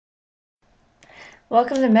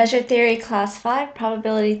Welcome to Measure Theory Class 5,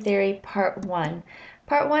 Probability Theory Part 1.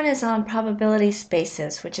 Part 1 is on probability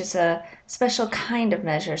spaces, which is a special kind of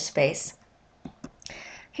measure space.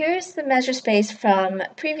 Here's the measure space from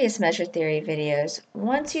previous measure theory videos.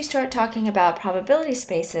 Once you start talking about probability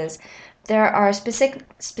spaces, there are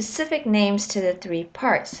specific names to the three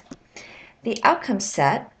parts. The outcome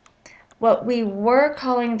set, what we were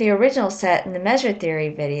calling the original set in the measure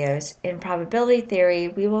theory videos, in probability theory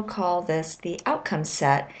we will call this the outcome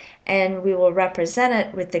set, and we will represent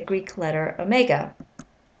it with the Greek letter omega.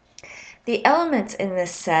 The elements in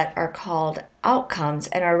this set are called outcomes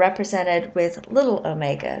and are represented with little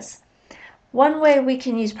omegas. One way we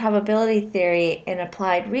can use probability theory in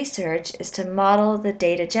applied research is to model the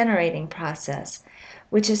data generating process,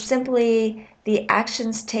 which is simply the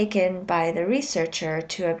actions taken by the researcher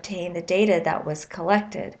to obtain the data that was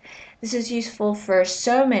collected. This is useful for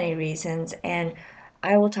so many reasons, and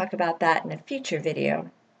I will talk about that in a future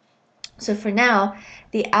video. So for now,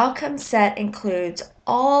 the outcome set includes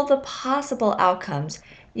all the possible outcomes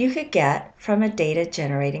you could get from a data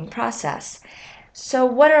generating process. So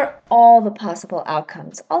what are all the possible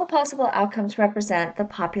outcomes? All the possible outcomes represent the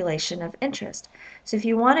population of interest. So if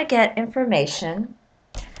you want to get information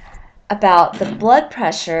about the blood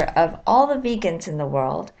pressure of all the vegans in the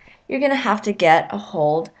world, you're going to have to get a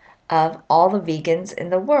hold of all the vegans in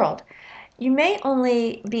the world. You may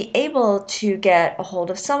only be able to get a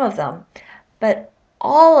hold of some of them, but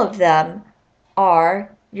all of them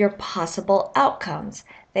are your possible outcomes.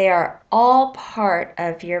 They are all part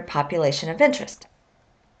of your population of interest.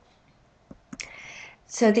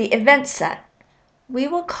 So the event set, we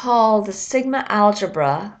will call the sigma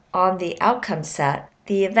algebra on the outcome set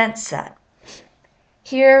the event set.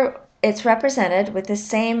 Here it's represented with the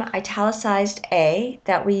same italicized A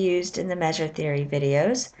that we used in the measure theory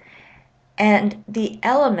videos, and the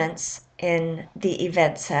elements in the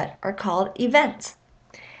event set are called events.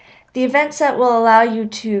 The event set will allow you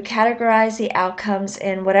to categorize the outcomes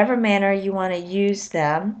in whatever manner you want to use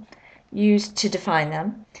to define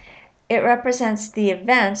them. It represents the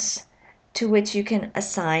events to which you can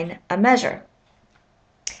assign a measure.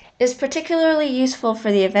 It is particularly useful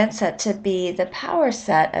for the event set to be the power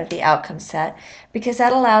set of the outcome set because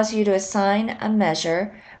that allows you to assign a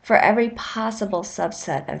measure for every possible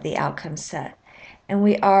subset of the outcome set. And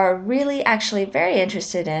we are really actually very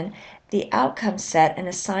interested in the outcome set and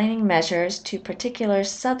assigning measures to particular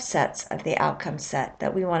subsets of the outcome set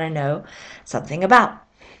that we want to know something about.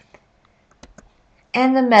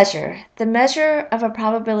 And the measure of a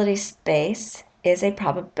probability space is a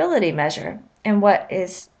probability measure. And what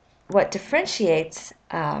differentiates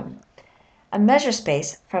a measure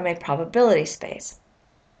space from a probability space?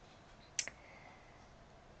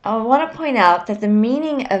 I want to point out that the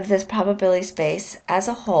meaning of this probability space as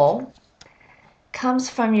a whole comes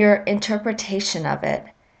from your interpretation of it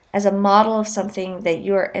as a model of something that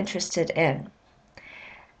you are interested in.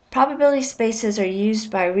 Probability spaces are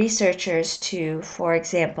used by researchers to, for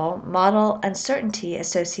example, model uncertainty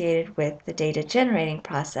associated with the data generating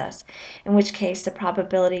process, in which case the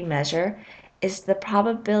probability measure is the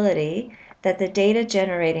probability that the data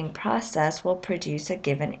generating process will produce a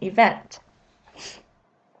given event.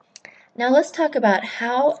 Now let's talk about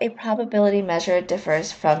how a probability measure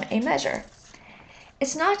differs from a measure.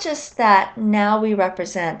 It's not just that now we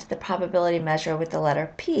represent the probability measure with the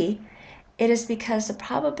letter P. It is because the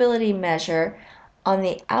probability measure on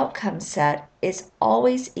the outcome set is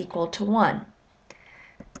always equal to 1.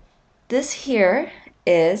 This here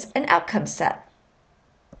is an outcome set.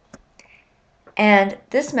 And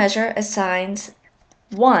this measure assigns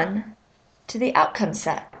 1 to the outcome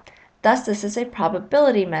set. Thus, this is a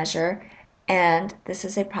probability measure, and this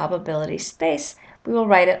is a probability space. We will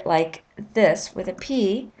write it like this with a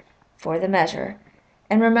P for the measure.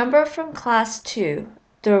 And remember from class 2,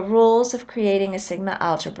 the rules of creating a sigma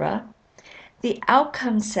algebra. The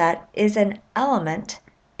outcome set is an element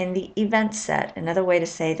in the event set. Another way to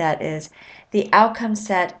say that is the outcome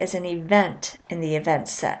set is an event in the event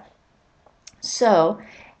set. So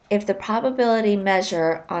if the probability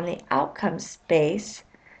measure on the outcome space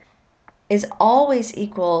is always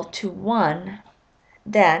equal to 1,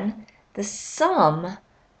 then the sum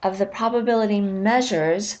of the probability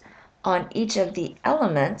measures on each of the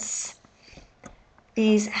elements,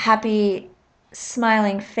 these happy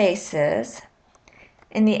smiling faces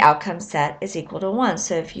in the outcome set, is equal to 1.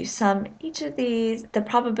 So if you sum each of these, the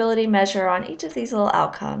probability measure on each of these little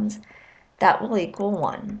outcomes, that will equal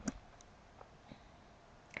 1.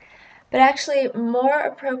 But actually, more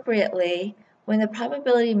appropriately, when the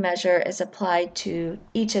probability measure is applied to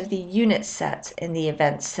each of the unit sets in the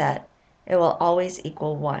event set, it will always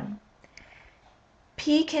equal 1.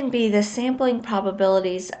 P can be the sampling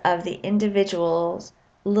probabilities of the individuals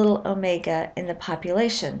little omega in the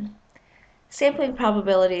population. Sampling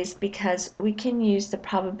probabilities because we can use the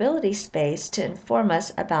probability space to inform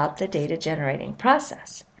us about the data generating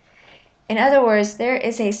process. In other words, there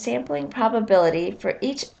is a sampling probability for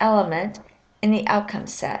each element in the outcome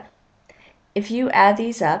set. If you add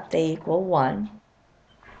these up, they equal 1.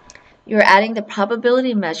 You're adding the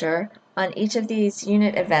probability measure on each of these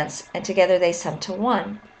unit events, and together they sum to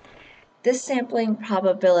 1. This sampling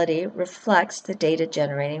probability reflects the data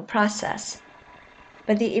generating process.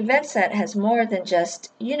 But the event set has more than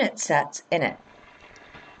just unit sets in it.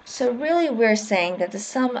 So really we're saying that the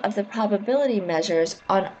sum of the probability measures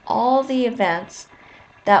on all the events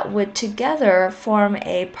that would together form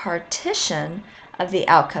a partition of the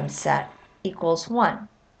outcome set equals 1.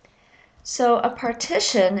 So a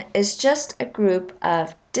partition is just a group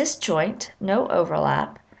of disjoint, no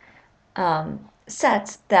overlap,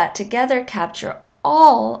 sets that together capture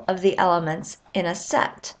all of the elements in a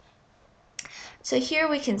set. So here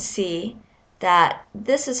we can see that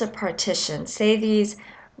this is a partition. Say these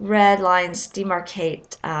red lines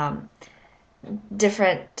demarcate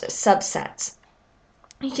different subsets.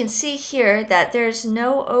 You can see here that there's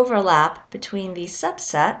no overlap between these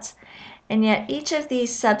subsets, and yet each of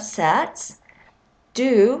these subsets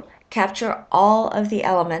do capture all of the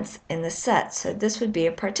elements in the set. So this would be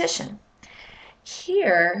a partition.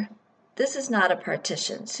 Here, this is not a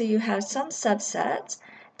partition. So you have some subsets.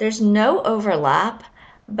 There's no overlap,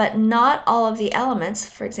 but not all of the elements,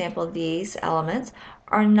 for example, these elements,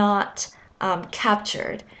 are not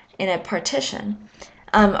captured in a partition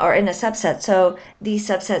or in a subset. So these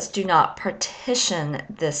subsets do not partition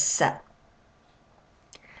this set.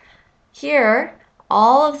 Here,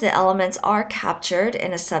 all of the elements are captured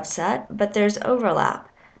in a subset, but there's overlap.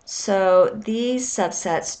 So these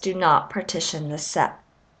subsets do not partition the set.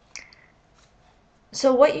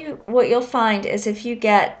 So what you'll find is if you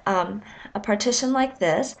get a partition like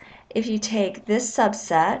this, if you take this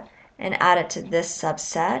subset and add it to this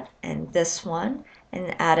subset and this one,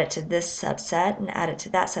 and add it to this subset and add it to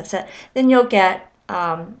that subset, then you'll get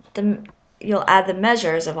you'll add the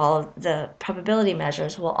measures of all of the probability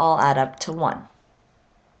measures will all add up to 1.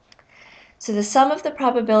 So the sum of the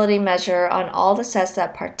probability measure on all the sets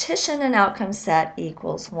that partition an outcome set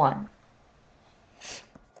equals 1.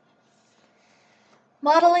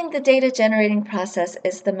 Modeling the data generating process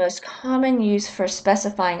is the most common use for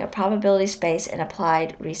specifying a probability space in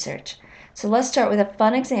applied research. So let's start with a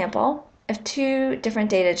fun example of two different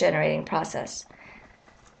data generating processes.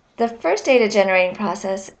 The first data generating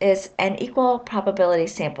process is an equal probability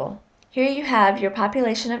sample. Here you have your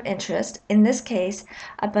population of interest, in this case,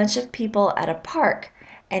 a bunch of people at a park,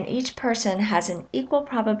 and each person has an equal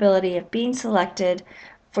probability of being selected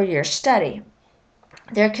for your study.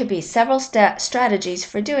 There could be several strategies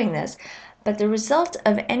for doing this, but the result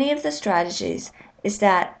of any of the strategies is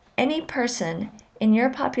that any person in your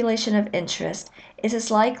population of interest is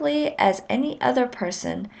as likely as any other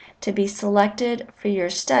person to be selected for your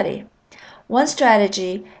study. One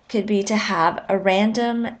strategy could be to have a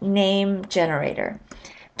random name generator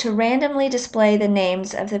to randomly display the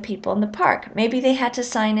names of the people in the park. Maybe they had to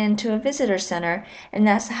sign in to a visitor center, and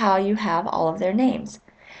that's how you have all of their names.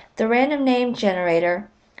 The random name generator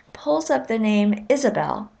pulls up the name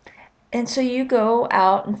Isabel, and so you go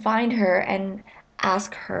out and find her and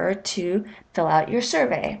ask her to fill out your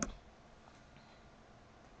survey.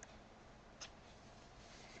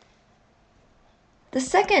 The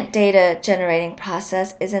second data generating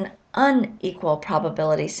process is an unequal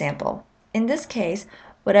probability sample. In this case,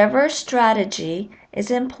 whatever strategy is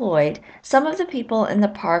employed, some of the people in the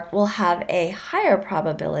park will have a higher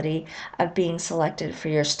probability of being selected for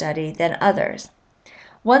your study than others.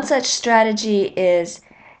 One such strategy is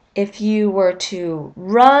if you were to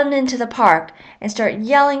run into the park and start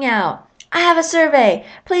yelling out, "I have a survey!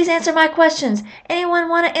 Please answer my questions! Anyone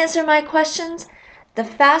want to answer my questions?" The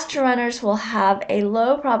faster runners will have a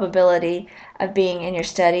low probability of being in your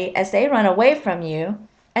study as they run away from you,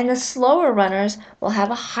 and the slower runners will have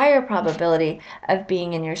a higher probability of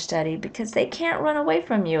being in your study because they can't run away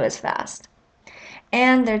from you as fast.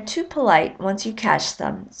 And they're too polite once you catch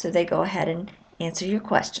them, so they go ahead and answer your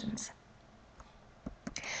questions.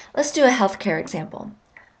 Let's do a healthcare example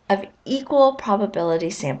of equal probability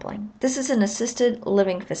sampling. This is an assisted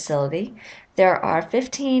living facility. There are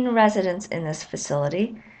 15 residents in this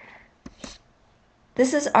facility.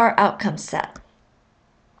 This is our outcome set.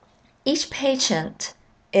 Each patient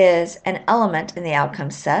is an element in the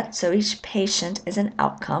outcome set, so each patient is an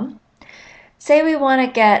outcome. Say we want to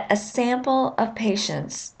get a sample of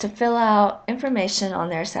patients to fill out information on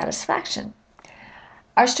their satisfaction.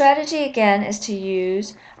 Our strategy again is to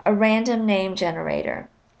use a random name generator.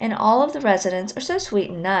 And all of the residents are so sweet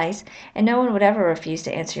and nice, and no one would ever refuse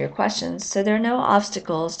to answer your questions, so there are no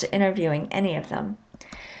obstacles to interviewing any of them.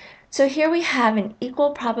 So here we have an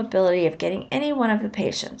equal probability of getting any one of the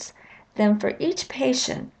patients. Then for each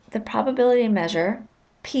patient, the probability measure,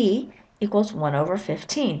 P, equals 1 over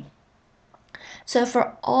 15. So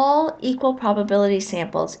for all equal probability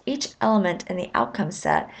samples, each element in the outcome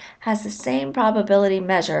set has the same probability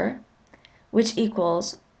measure, which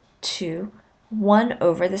equals to 1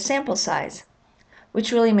 over the sample size,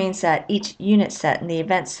 which really means that each unit set in the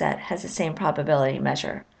event set has the same probability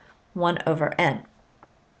measure, 1 over n.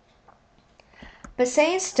 But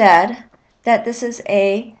say instead that this is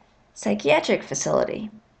a psychiatric facility,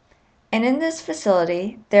 and in this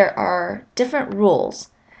facility there are different rules.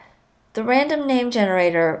 The random name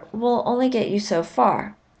generator will only get you so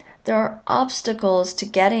far. There are obstacles to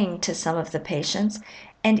getting to some of the patients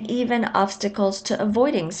and even obstacles to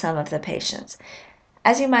avoiding some of the patients.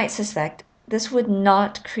 As you might suspect, this would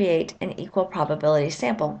not create an equal probability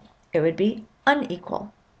sample. It would be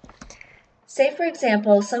unequal. Say, for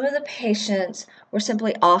example, some of the patients were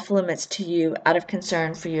simply off limits to you out of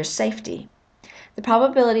concern for your safety. The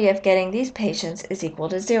probability of getting these patients is equal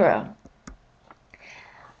to 0.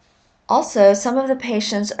 Also, some of the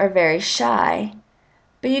patients are very shy,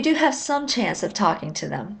 but you do have some chance of talking to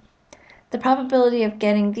them. The probability of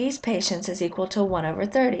getting these patients is equal to 1 over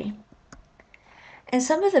 30. And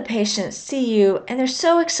some of the patients see you and they're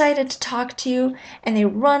so excited to talk to you and they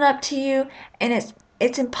run up to you and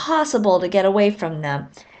it's impossible to get away from them.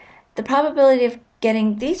 The probability of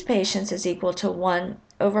getting these patients is equal to 1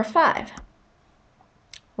 over 5,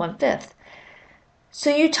 1/5. So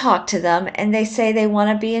you talk to them and they say they want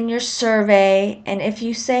to be in your survey, and if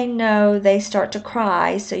you say no, they start to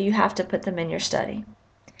cry, so you have to put them in your study.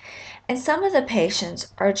 And some of the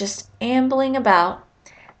patients are just ambling about.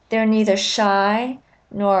 They're neither shy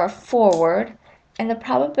nor forward, and the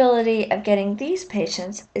probability of getting these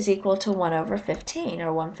patients is equal to 1 over 15,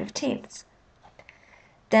 or 1/15.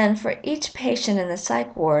 Then for each patient in the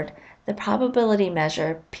psych ward, the probability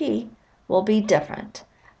measure, P, will be different.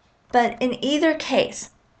 But in either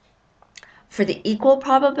case, for the equal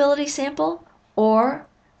probability sample or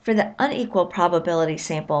for the unequal probability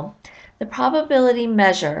sample, the probability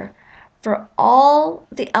measure for all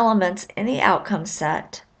the elements in the outcome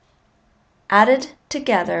set added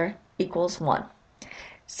together equals 1.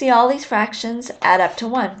 See, all these fractions add up to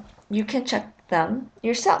 1. You can check them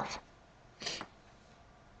yourself.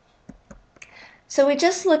 So we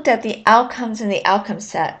just looked at the outcomes in the outcome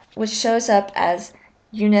set, which shows up as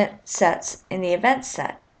unit sets in the event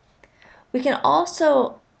set. We can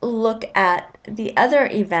also look at the other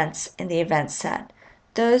events in the event set,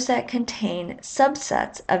 those that contain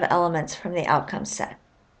subsets of elements from the outcome set.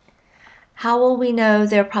 How will we know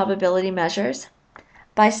their probability measures?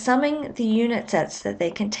 By summing the unit sets that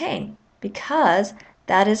they contain, because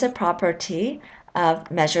that is a property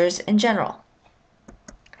of measures in general.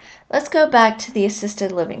 Let's go back to the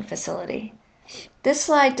assisted living facility. This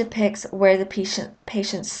slide depicts where the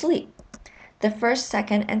patients sleep, the first,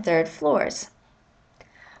 second, and third floors.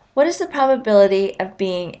 What is the probability of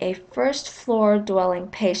being a first floor dwelling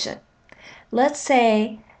patient? Let's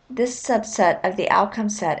say this subset of the outcome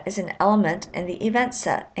set is an element in the event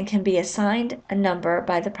set and can be assigned a number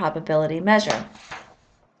by the probability measure,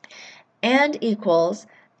 and equals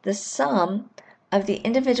the sum of the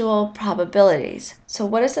individual probabilities. So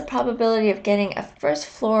what is the probability of getting a first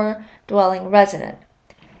floor dwelling resident?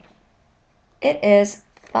 It is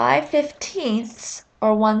 5/15,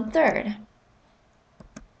 or 1/3.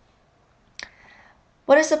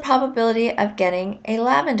 What is the probability of getting a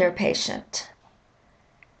lavender patient?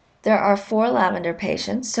 There are 4 lavender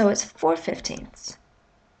patients, so it's 4/15.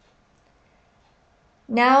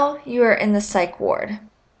 Now you are in the psych ward.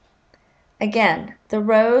 Again, the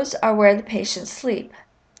rows are where the patients sleep.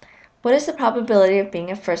 What is the probability of being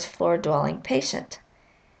a first floor dwelling patient?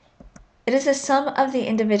 It is the sum of the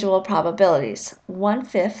individual probabilities,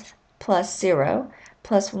 1/5 plus 0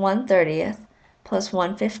 plus 1/30 plus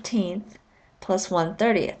 1/15 plus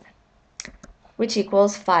 1/30, which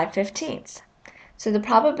equals 5/15. So the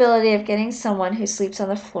probability of getting someone who sleeps on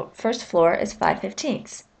the first floor is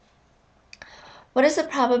 5/15. What is the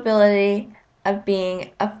probability of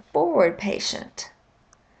being a forward patient?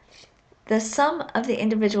 The sum of the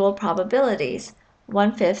individual probabilities,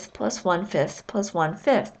 1/5 plus 1/5 plus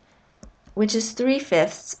 1/5, which is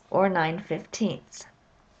 3/5, or 9/15.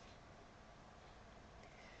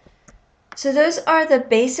 So those are the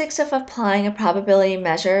basics of applying a probability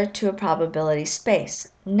measure to a probability space.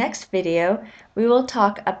 Next video, we will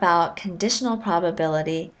talk about conditional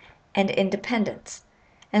probability and independence.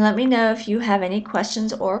 And let me know if you have any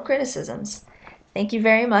questions or criticisms. Thank you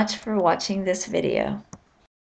very much for watching this video.